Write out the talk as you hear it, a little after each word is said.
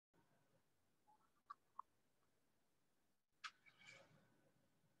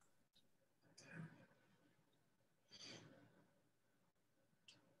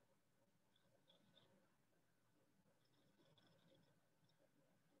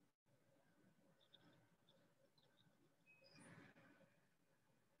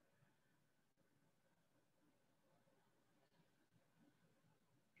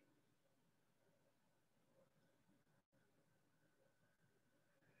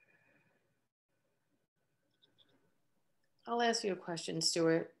I'll ask you a question,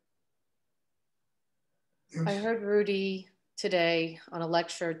 Stuart. I Yes. heard Rudy today on a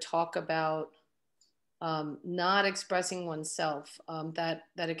lecture talk about not expressing oneself, that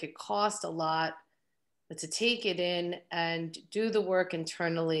it could cost a lot, but to take it in and do the work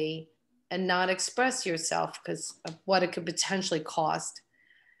internally and not express yourself because of what it could potentially cost.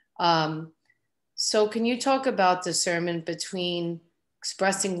 Um, so, can you talk about discernment between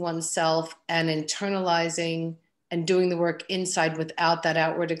expressing oneself and internalizing and doing the work inside without that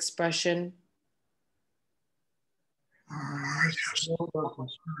outward expression? I know about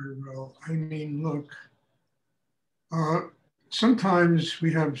this very well. I mean, look, uh, sometimes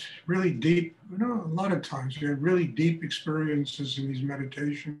we have really deep, no, a lot of times we have really deep experiences in these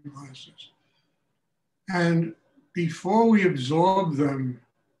meditation classes. And before we absorb them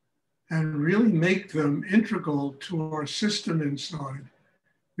and really make them integral to our system inside,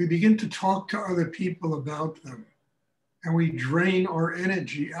 we begin to talk to other people about them and we drain our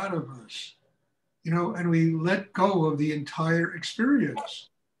energy out of us, and we let go of the entire experience.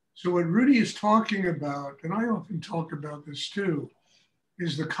 So, what Rudy is talking about, and I often talk about this too,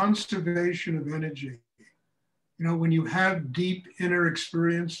 is the conservation of energy. When you have deep inner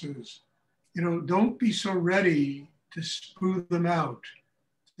experiences, don't be so ready to spew them out.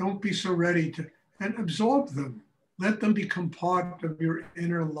 Don't be so ready to and absorb them. Let them become part of your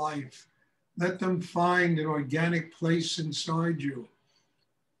inner life. Let them find an organic place inside you.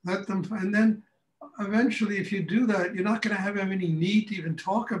 Let them, and then eventually, if you do that, you're not going to have any need to even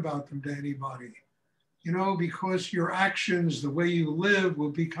talk about them to anybody, because your actions, the way you live, will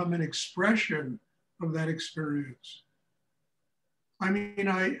become an expression of that experience. I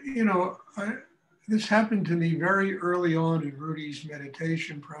mean, this happened to me very early on in Rudy's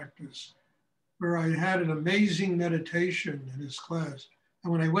meditation practice, where I had an amazing meditation in his class.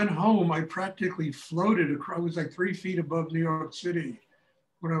 And when I went home, I practically floated across, I was like 3 feet above New York City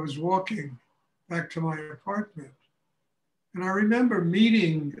when I was walking back to my apartment. And I remember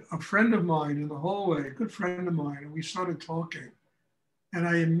meeting a friend of mine in the hallway, a good friend of mine, and we started talking. And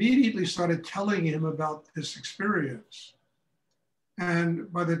I immediately started telling him about this experience.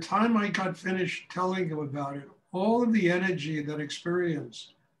 And by the time I got finished telling him about it, all of the energy of that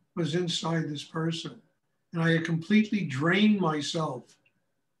experience was inside this person. And I had completely drained myself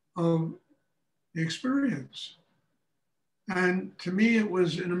of the experience. And to me, it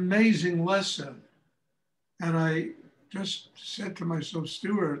was an amazing lesson. And I just said to myself,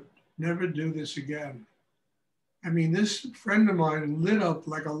 Stuart, never do this again. I mean, this friend of mine lit up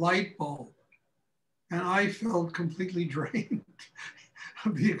like a light bulb, and I felt completely drained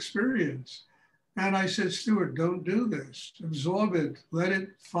of the experience. And I said, Stuart, don't do this. Absorb it. Let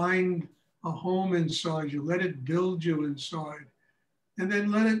it find a home inside you. Let it build you inside. And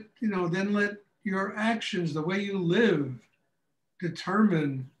then let it, then let your actions, the way you live,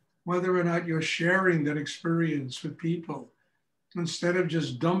 determine whether or not you're sharing that experience with people instead of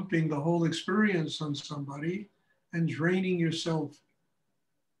just dumping the whole experience on somebody and draining yourself.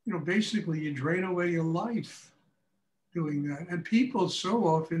 Basically, you drain away your life doing that. And people so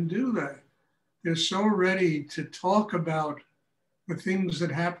often do that. They're so ready to talk about the things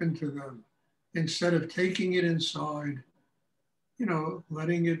that happen to them instead of taking it inside,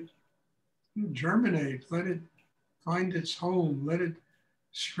 letting it germinate, let it find its home, let it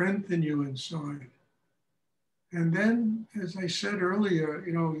strengthen you inside. And then, as I said earlier,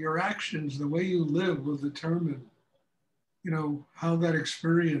 your actions, the way you live will determine, how that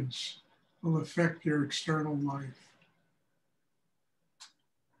experience will affect your external life.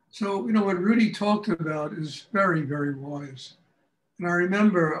 So, what Rudy talked about is very, very wise. And I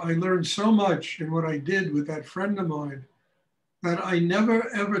remember I learned so much in what I did with that friend of mine that I never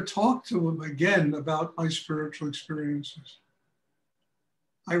ever talked to him again about my spiritual experiences.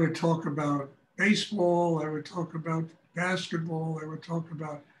 I would talk about baseball, I would talk about basketball, I would talk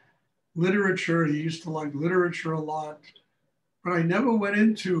about literature. He used to like literature a lot, but I never went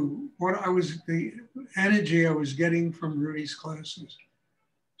into the energy I was getting from Rudy's classes,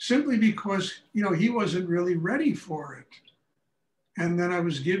 simply because, he wasn't really ready for it. And then I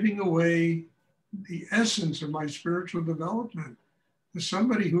was giving away the essence of my spiritual development to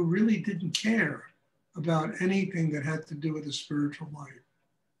somebody who really didn't care about anything that had to do with the spiritual life.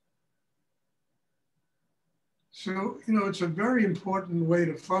 So, it's a very important way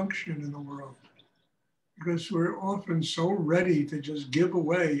to function in the world because we're often so ready to just give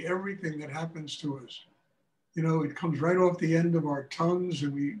away everything that happens to us. It comes right off the end of our tongues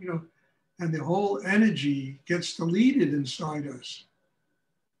and and the whole energy gets deleted inside us.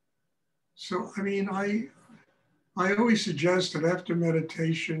 So, I mean, I always suggest that after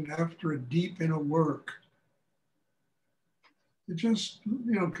meditation, after a deep inner work, to just,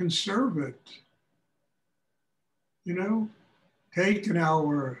 conserve it, take an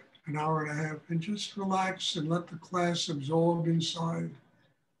hour and a half, and just relax and let the class absorb inside.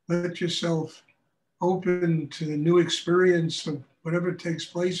 Let yourself open to the new experience of whatever takes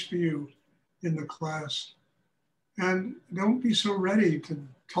place for you in the class. And don't be so ready to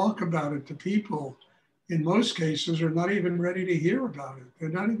talk about it to people. In most cases, are not even ready to hear about it. They're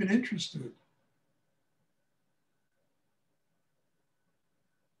not even interested.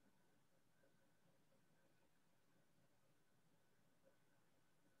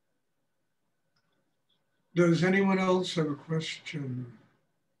 Does anyone else have a question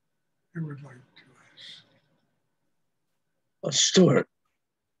they would like to ask? Stuart.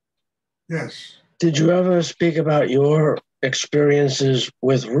 Yes. Did you ever speak about your experiences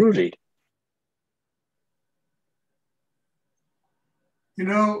with Rudy?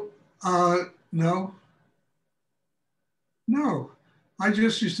 No. No. I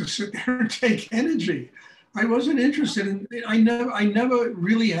just used to sit there and take energy. I wasn't interested in. I never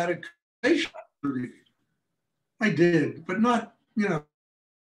really had a conversation with Rudy. I did, but not.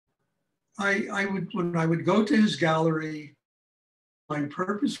 I would, when I would go to his gallery, my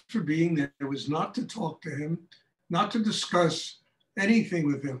purpose for being there was not to talk to him, not to discuss anything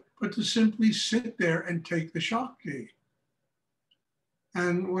with him, but to simply sit there and take the Shakti.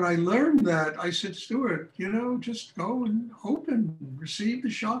 And when I learned that, I said, Stuart, just go and open, receive the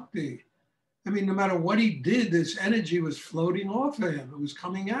Shakti. I mean, no matter what he did, this energy was floating off of him. It was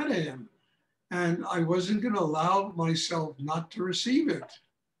coming out of him. And I wasn't going to allow myself not to receive it.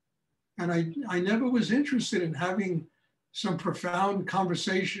 And I never was interested in having some profound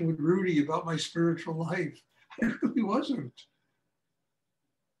conversation with Rudy about my spiritual life. I really wasn't.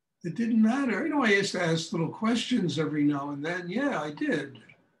 It didn't matter. I used to ask little questions every now and then. Yeah, I did.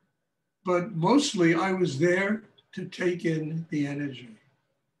 But mostly I was there to take in the energy.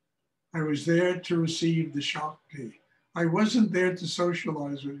 I was there to receive the Shakti. I wasn't there to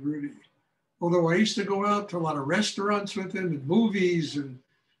socialize with Rudy. Although I used to go out to a lot of restaurants with him and movies and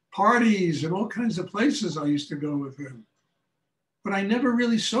parties and all kinds of places I used to go with him. But I never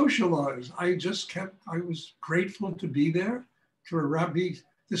really socialized. I was grateful to be there, to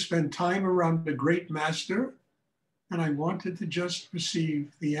spend time around a great master. And I wanted to just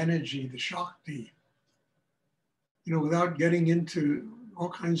receive the energy, the Shakti, without getting into all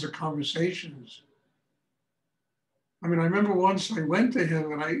kinds of conversations. I mean, I remember once I went to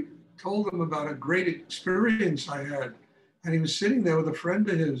him and I told him about a great experience I had. And he was sitting there with a friend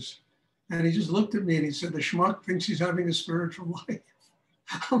of his. And he just looked at me and he said, the schmuck thinks he's having a spiritual life.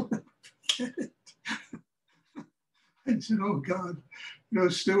 I'll never forget it. I said, oh God,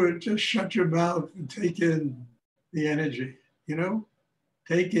 Stuart, just shut your mouth and take in the energy,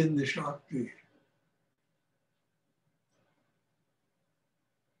 take in the Shakti.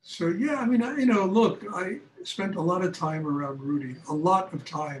 So yeah, I mean, look, I spent a lot of time around Rudy, a lot of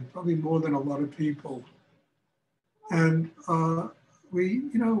time, probably more than a lot of people. And we,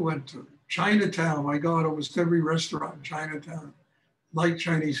 went to Chinatown. My God, almost every restaurant in Chinatown. Like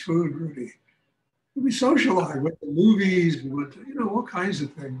Chinese food, Rudy. We socialized, went to movies, we went to, all kinds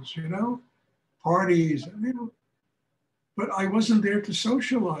of things, parties, but I wasn't there to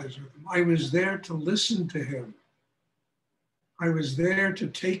socialize with him. I was there to listen to him. I was there to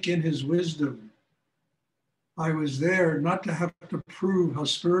take in his wisdom. I was there not to have to prove how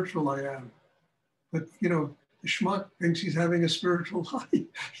spiritual I am, but, the schmuck thinks he's having a spiritual life,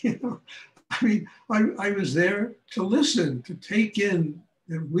 I mean, I was there to listen, to take in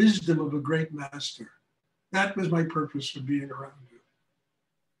the wisdom of a great master. That was my purpose for being around him.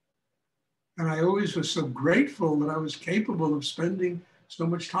 And I always was so grateful that I was capable of spending so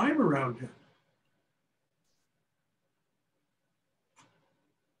much time around him.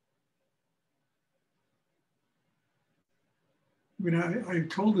 I mean, I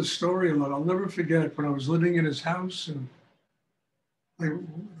told this story a lot. I'll never forget when I was living in his house, and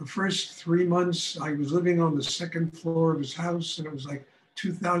the first 3 months I was living on the second floor of his house, and it was like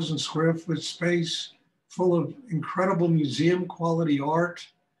 2,000 square foot space full of incredible museum quality art.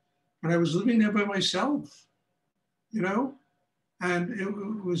 And I was living there by myself, and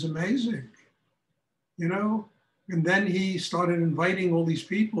it was amazing, And then he started inviting all these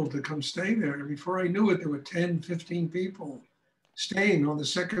people to come stay there. And before I knew it, there were 10, 15 people staying on the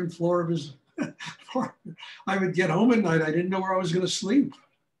second floor of his apartment. I would get home at night. I didn't know where I was going to sleep.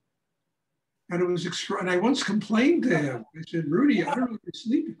 And it was and I once complained to him. I said, Rudy, I don't know where you're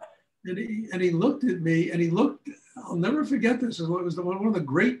sleeping. And he looked at me and I'll never forget this. It was one of the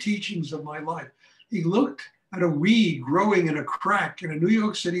great teachings of my life. He looked at a weed growing in a crack in a New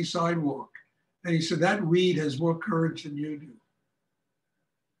York City sidewalk. And he said, that weed has more courage than you do.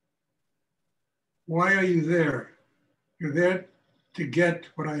 Why are you there? You're there to get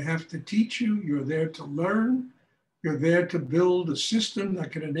what I have to teach you. You're there to learn. You're there to build a system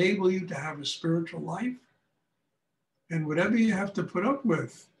that can enable you to have a spiritual life. And whatever you have to put up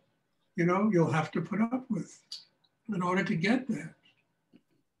with, you'll have to put up with in order to get there.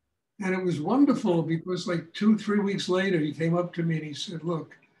 And it was wonderful because like 2-3 weeks later, he came up to me and he said,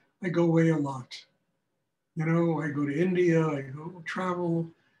 look, I go away a lot. I go to India, I go travel.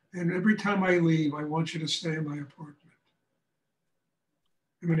 And every time I leave, I want you to stay in my apartment.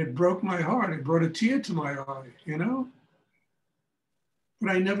 I mean, it broke my heart. It brought a tear to my eye, But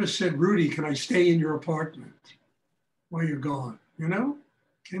I never said, Rudy, can I stay in your apartment while you're gone?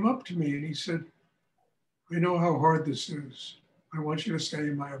 Came up to me and he said, I know how hard this is. I want you to stay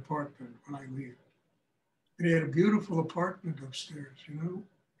in my apartment when I leave. And he had a beautiful apartment upstairs,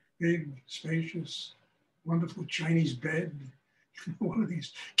 big, spacious, wonderful Chinese bed, one of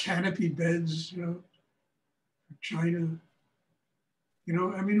these canopy beds, China.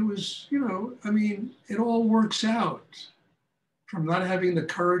 It was, it all works out. From not having the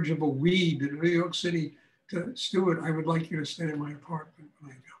courage of a weed in New York City to Stuart, I would like you to stay in my apartment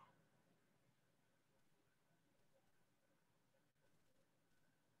when I go.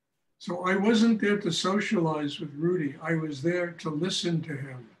 So I wasn't there to socialize with Rudy. I was there to listen to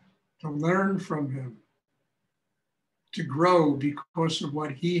him, to learn from him, to grow because of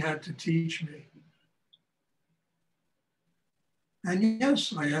what he had to teach me. And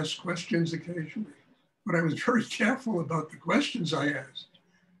yes, I asked questions occasionally, but I was very careful about the questions I asked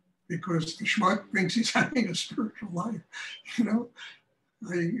because the schmuck thinks he's having a spiritual life.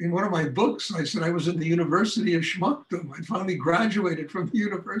 In one of my books, I said I was in the University of Schmuckdom. I finally graduated from the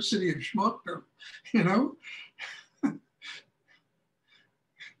University of Schmuckdom,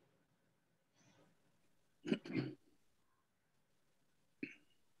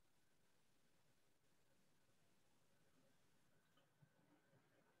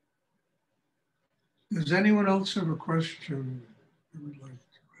 Does anyone else have a question they would like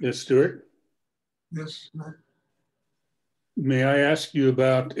to? Yes, Stuart? Yes, Matt? May I ask you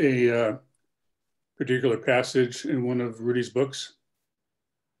about a particular passage in one of Rudy's books?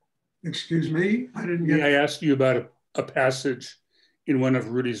 Excuse me? I didn't get. May I ask you about a passage in one of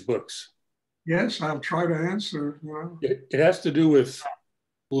Rudy's books? Yes, I'll try to answer. It has to do with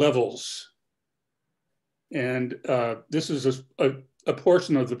levels. And this is a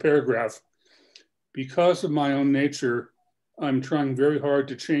portion of the paragraph. Because of my own nature, I'm trying very hard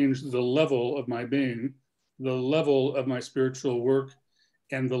to change the level of my being, the level of my spiritual work,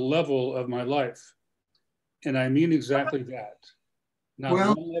 and the level of my life. And I mean exactly that. Not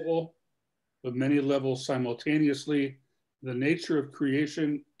one level, but many levels simultaneously. The nature of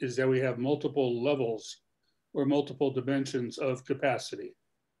creation is that we have multiple levels or multiple dimensions of capacity.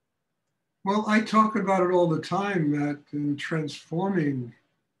 Well, I talk about it all the time, Matt, in transforming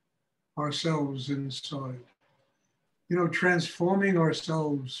ourselves inside. Transforming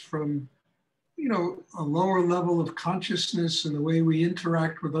ourselves from, a lower level of consciousness and the way we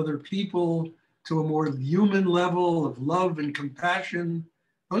interact with other people to a more human level of love and compassion.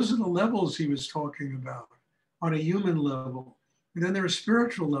 Those are the levels he was talking about on a human level. And then there are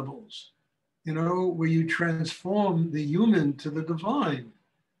spiritual levels, where you transform the human to the divine.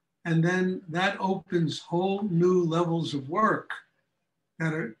 And then that opens whole new levels of work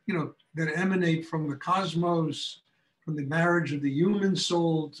that are, that emanate from the cosmos, from the marriage of the human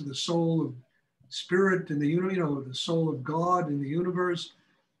soul to the soul of spirit and the soul of God in the universe.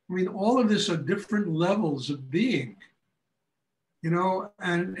 I mean, all of this are different levels of being,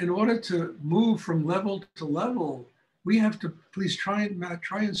 and in order to move from level to level, we have to, please try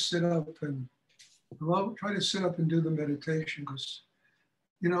and sit up and try to sit up and do the meditation because,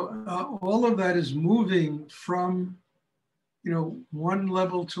 all of that is moving from, one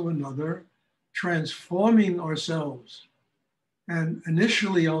level to another, transforming ourselves. And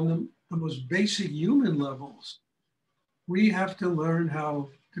initially on the most basic human levels, we have to learn how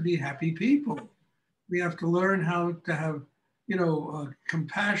to be happy people. We have to learn how to have,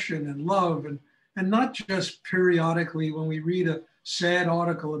 compassion and love and not just periodically when we read a sad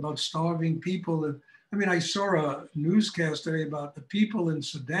article about starving people. And I mean, I saw a newscast today about the people in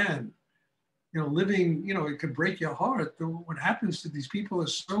Sudan, living, it could break your heart. What happens to these people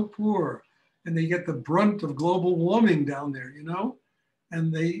is so poor and they get the brunt of global warming down there,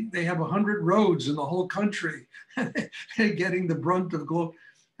 and they have 100 roads in the whole country. They're getting the brunt of global.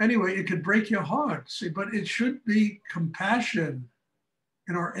 Anyway, it could break your heart, see, but it should be compassion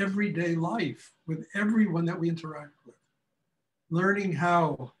in our everyday life with everyone that we interact with. Learning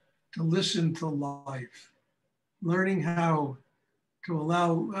how to listen to life, learning how to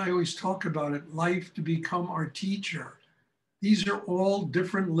allow, I always talk about it, life to become our teacher. These are all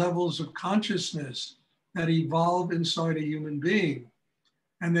different levels of consciousness that evolve inside a human being.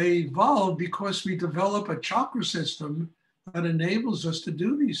 And they evolve because we develop a chakra system that enables us to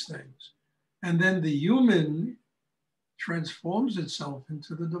do these things. And then the human transforms itself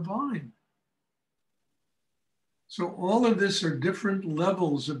into the divine. So all of this are different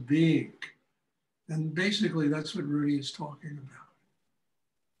levels of being. And basically that's what Rudy is talking about.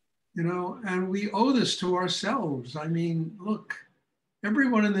 You know, and we owe this to ourselves. I mean, look,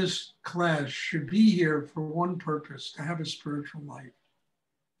 everyone in this class should be here for one purpose, to have a spiritual life.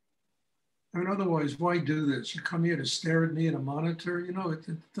 I mean, otherwise, why do this? You come here to stare at me at a monitor? You know, it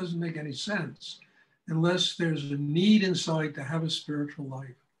doesn't make any sense unless there's a need inside to have a spiritual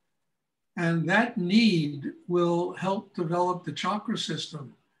life. And that need will help develop the chakra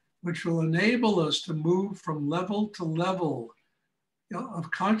system, which will enable us to move from level to level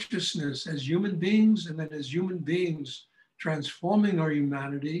of consciousness as human beings, and then as human beings transforming our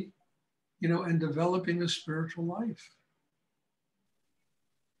humanity, you know, and developing a spiritual life.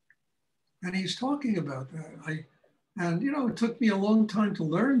 And he's talking about that. And you know, it took me a long time to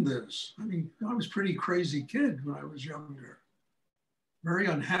learn this. I mean, I was a pretty crazy kid when I was younger. Very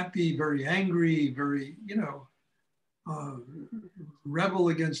unhappy, very angry, very, you know, rebel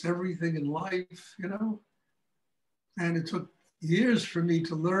against everything in life, you know. And it took years for me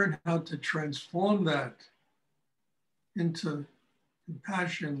to learn how to transform that into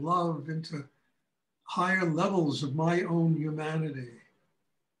compassion, love, into higher levels of my own humanity.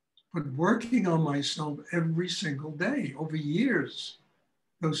 But working on myself every single day, over years,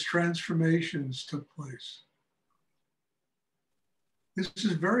 those transformations took place. This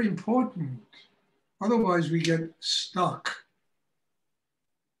is very important. Otherwise, we get stuck.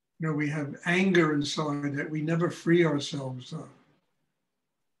 You know, we have anger inside that we never free ourselves of.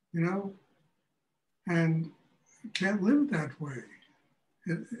 You know? And you can't live that way.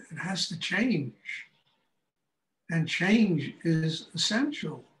 It has to change. And change is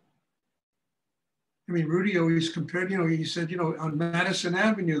essential. I mean, Rudy always compared, you know, he said, you know, on Madison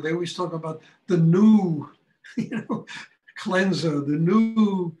Avenue, they always talk about the new, you know, cleanser, the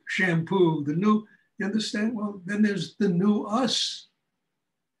new shampoo, the new, you understand? Well, then there's the new us,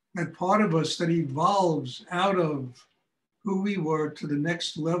 that part of us that evolves out of who we were to the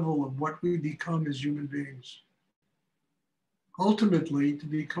next level of what we become as human beings. Ultimately, to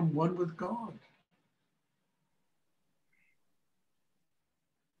become one with God.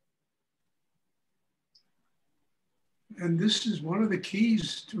 And this is one of the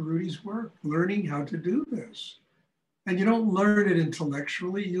keys to Rudy's work, learning how to do this. And you don't learn it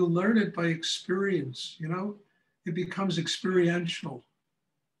intellectually, you learn it by experience, you know? It becomes experiential.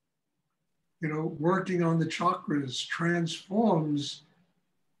 You know, working on the chakras transforms,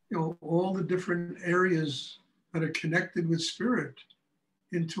 you know, all the different areas that are connected with spirit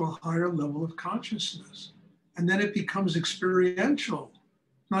into a higher level of consciousness. And then it becomes experiential,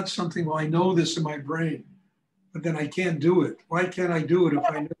 not something, well, I know this in my brain, but then I can't do it. Why can't I do it if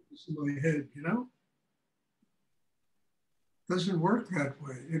I know this in my head, you know? It doesn't work that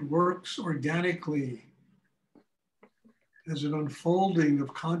way. It works organically as an unfolding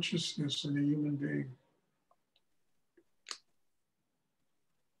of consciousness in a human being.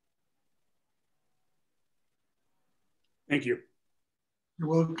 Thank you. You're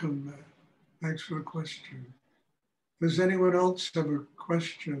welcome. Thanks for the question. Does anyone else have a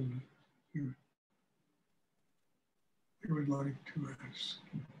question you would like to ask?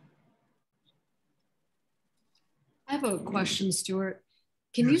 I have a question, Stuart.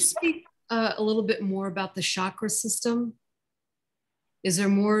 Can you speak a little bit more about the chakra system? Is there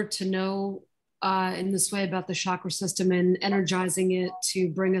more to know in this way about the chakra system and energizing it to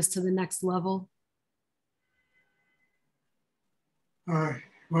bring us to the next level?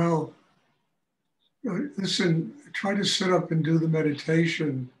 Well, listen, try to sit up and do the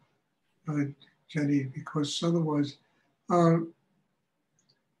meditation, Jenny, because otherwise, okay,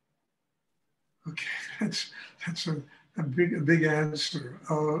 that's a big answer.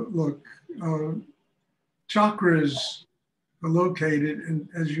 Look, chakras are located, in,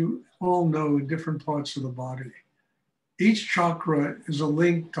 as you all know, in different parts of the body. Each chakra is a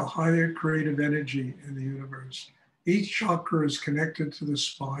link to higher creative energy in the universe. Each chakra is connected to the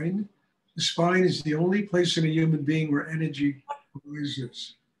spine. The spine is the only place in a human being where energy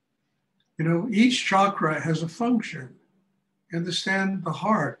rises. You know, each chakra has a function. You understand? The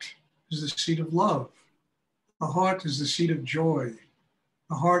heart is the seat of love. The heart is the seat of joy.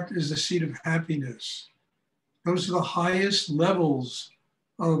 The heart is the seat of happiness. Those are the highest levels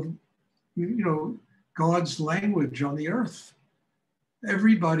of, you know, God's language on the earth.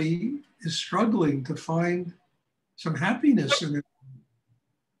 everybody is struggling to find some happiness in it.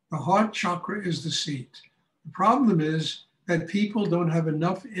 The heart chakra is the seat. The problem is that people don't have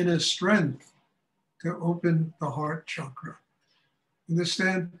enough inner strength to open the heart chakra.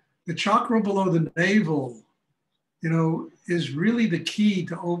 Understand? The chakra below the navel, is really the key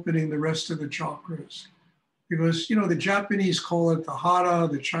to opening the rest of the chakras. Because, the Japanese call it the hara,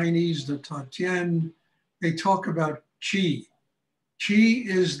 the Chinese, the tatien. They talk about qi. Qi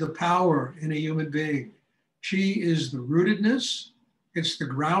is the power in a human being. Qi is the rootedness, it's the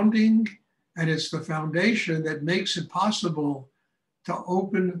grounding, and it's the foundation that makes it possible to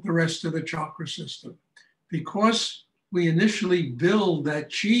open the rest of the chakra system. Because we initially build that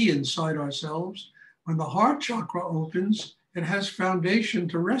qi inside ourselves, when the heart chakra opens, it has foundation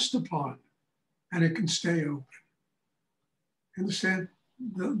to rest upon, and it can stay open. Understand?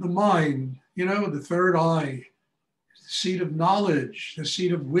 The mind, the third eye, the seat of knowledge, the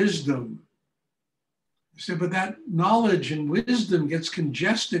seat of wisdom. So, but that knowledge and wisdom gets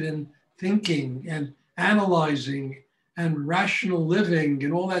congested in thinking and analyzing and rational living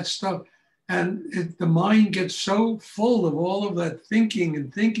and all that stuff. And the mind gets so full of all of that thinking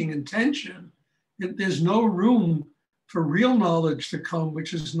and tension, there's no room for real knowledge to come,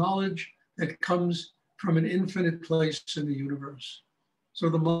 which is knowledge that comes from an infinite place in the universe. So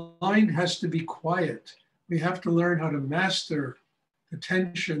the mind has to be quiet. We have to learn how to master the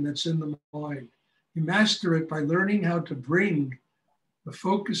tension that's in the mind. You master it by learning how to bring the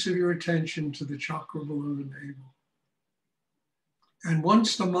focus of your attention to the chakra below the navel. And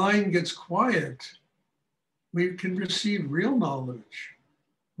once the mind gets quiet, we can receive real knowledge,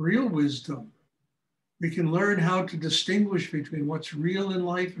 real wisdom. We can learn how to distinguish between what's real in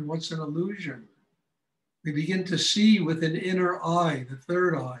life and what's an illusion. We begin to see with an inner eye, the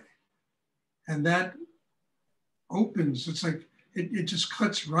third eye, and that opens. It's like it just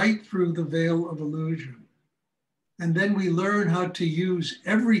cuts right through the veil of illusion. And then we learn how to use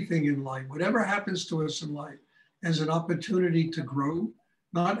everything in life, whatever happens to us in life, as an opportunity to grow,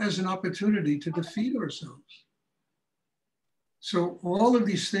 not as an opportunity to defeat ourselves. So all of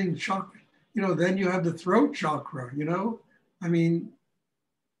these things, chakra, then you have the throat chakra, I mean,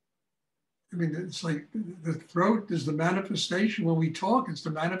 it's like the throat is the manifestation. When we talk, it's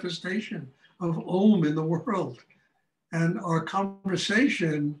the manifestation of Om in the world. And our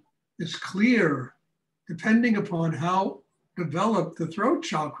conversation is clear depending upon how developed the throat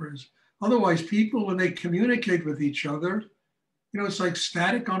chakra is. Otherwise, people, when they communicate with each other, it's like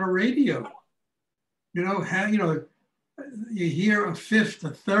static on a radio. You hear a fifth,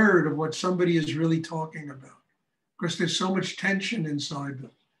 a third of what somebody is really talking about, because there's so much tension inside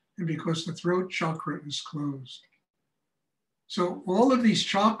them, and because the throat chakra is closed. So all of these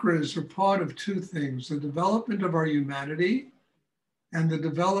chakras are part of two things: the development of our humanity and the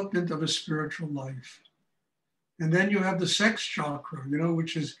development of a spiritual life. And then you have the sex chakra,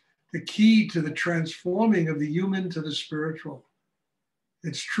 which is the key to the transforming of the human to the spiritual.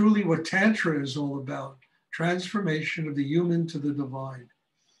 It's truly what Tantra is all about, transformation of the human to the divine.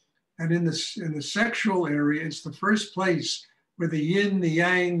 And in the sexual area, it's the first place where the yin, the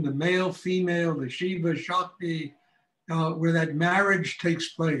yang, the male, female, the Shiva, Shakti, where that marriage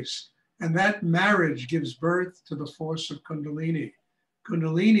takes place. And that marriage gives birth to the force of Kundalini.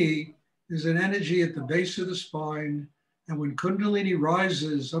 Kundalini is an energy at the base of the spine. And when Kundalini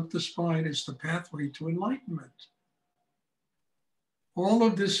rises up the spine, it's the pathway to enlightenment. All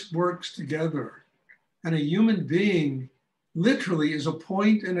of this works together. And a human being literally is a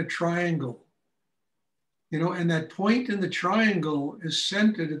point in a triangle. And that point in the triangle is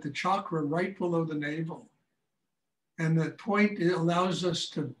centered at the chakra right below the navel. And that point, it allows us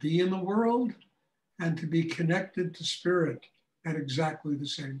to be in the world and to be connected to spirit at exactly the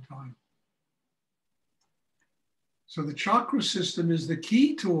same time. So the chakra system is the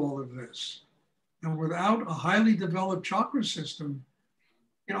key to all of this. And without a highly developed chakra system,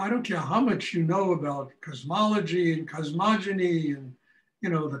 I don't care how much you know about cosmology and cosmogony and,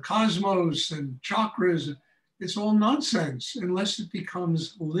 the cosmos and chakras, it's all nonsense unless it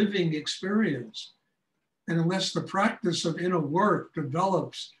becomes living experience. And unless the practice of inner work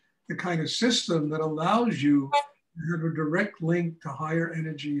develops the kind of system that allows you to have a direct link to higher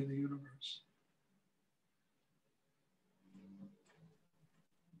energy in the universe.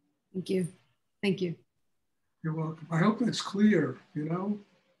 Thank you. Thank you. You're welcome. I hope that's clear,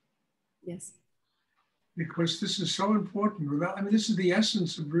 Yes. Because this is so important. This is the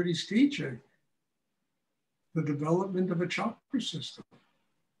essence of Rudy's teaching, the development of a chakra system.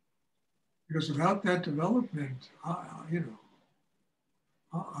 Because without that development, I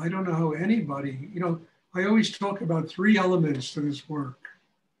don't know how anybody, I always talk about 3 elements to this work,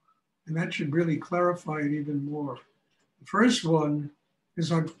 and that should really clarify it even more. The first one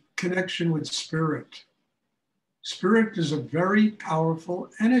is our connection with spirit. Spirit is a very powerful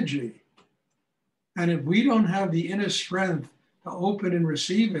energy. And if we don't have the inner strength to open and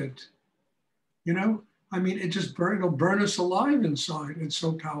receive it, you know, I mean, it'll burn us alive inside. It's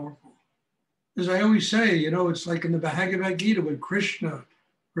so powerful. As I always say, you know, it's like in the Bhagavad Gita when Krishna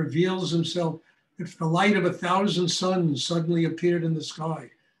reveals himself. If the light of 1,000 suns suddenly appeared in the sky,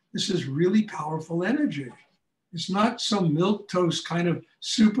 this is really powerful energy. It's not some milquetoast kind of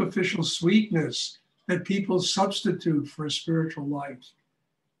superficial sweetness that people substitute for a spiritual life.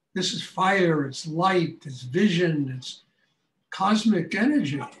 This is fire, it's light, it's vision, it's cosmic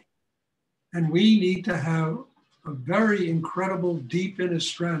energy. And we need to have a very incredible deep inner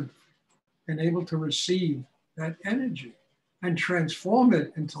strength and able to receive that energy and transform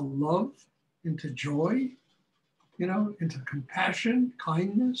it into love, into joy, you know, into compassion,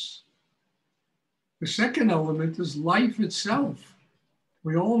 kindness. The second element is life itself.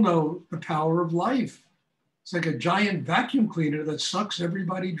 We all know the power of life. It's like a giant vacuum cleaner that sucks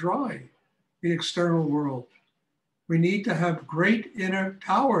everybody dry, the external world. We need to have great inner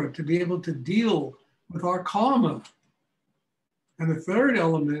power to be able to deal with our karma. And the third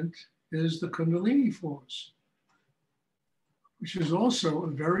element is the Kundalini force, which is also a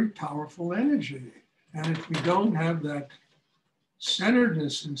very powerful energy. And if we don't have that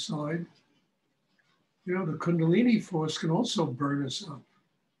centeredness inside, you know, the Kundalini force can also burn us up.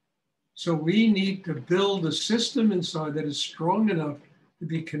 So we need to build a system inside that is strong enough to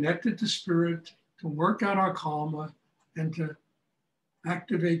be connected to spirit, to work out our karma, and to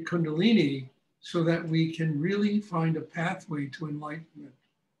activate Kundalini so that we can really find a pathway to enlightenment.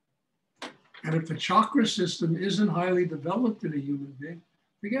 And if the chakra system isn't highly developed in a human being,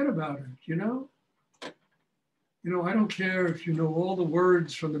 forget about it, you know? You know, I don't care if you know all the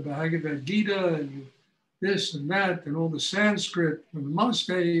words from the Bhagavad Gita and this and that and all the Sanskrit and the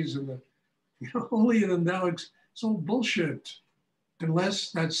Namaste and the holier than thou, it's all bullshit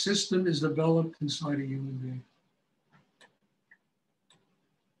unless that system is developed inside a human being.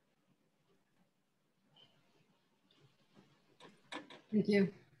 Thank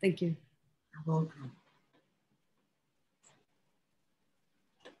you. Thank you. You're welcome.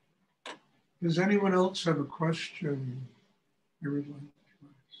 Does anyone else have a question they would like to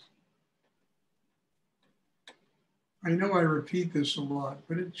ask? I know I repeat this a lot,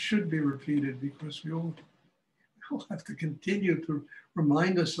 but it should be repeated because we all have to continue to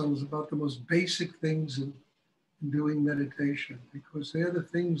remind ourselves about the most basic things in doing meditation, because they're the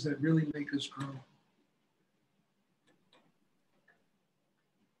things that really make us grow.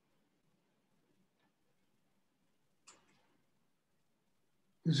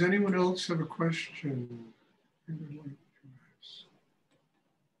 Does anyone else have a question they would like to ask?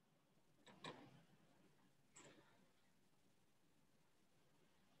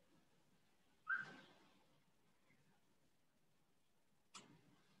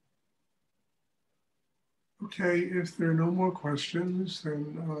 Okay, if there are no more questions,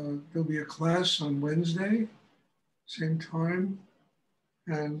 then there'll be a class on Wednesday, same time.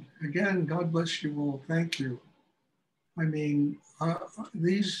 And again, God bless you all. Thank you. I mean,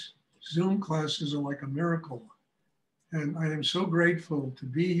 these Zoom classes are like a miracle. And I am so grateful to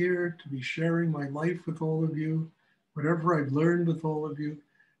be here, to be sharing my life with all of you, whatever I've learned with all of you.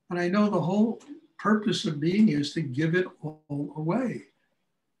 And I know the whole purpose of being here is to give it all away.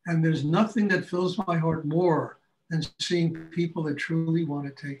 And there's nothing that fills my heart more than seeing people that truly want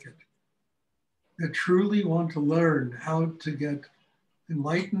to take it, that truly want to learn how to get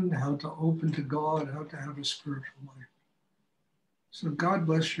enlightened, how to open to God, how to have a spiritual life. So God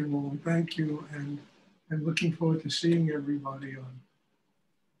bless you all. Thank you. And I'm looking forward to seeing everybody on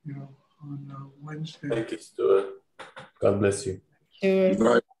Wednesday. Thank you, Stuart. God bless you. Good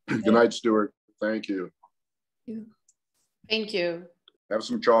night. Good night, Stuart. Thank you. Thank you. Have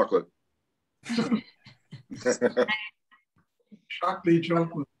some chocolate.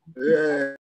 Chocolate. Yeah.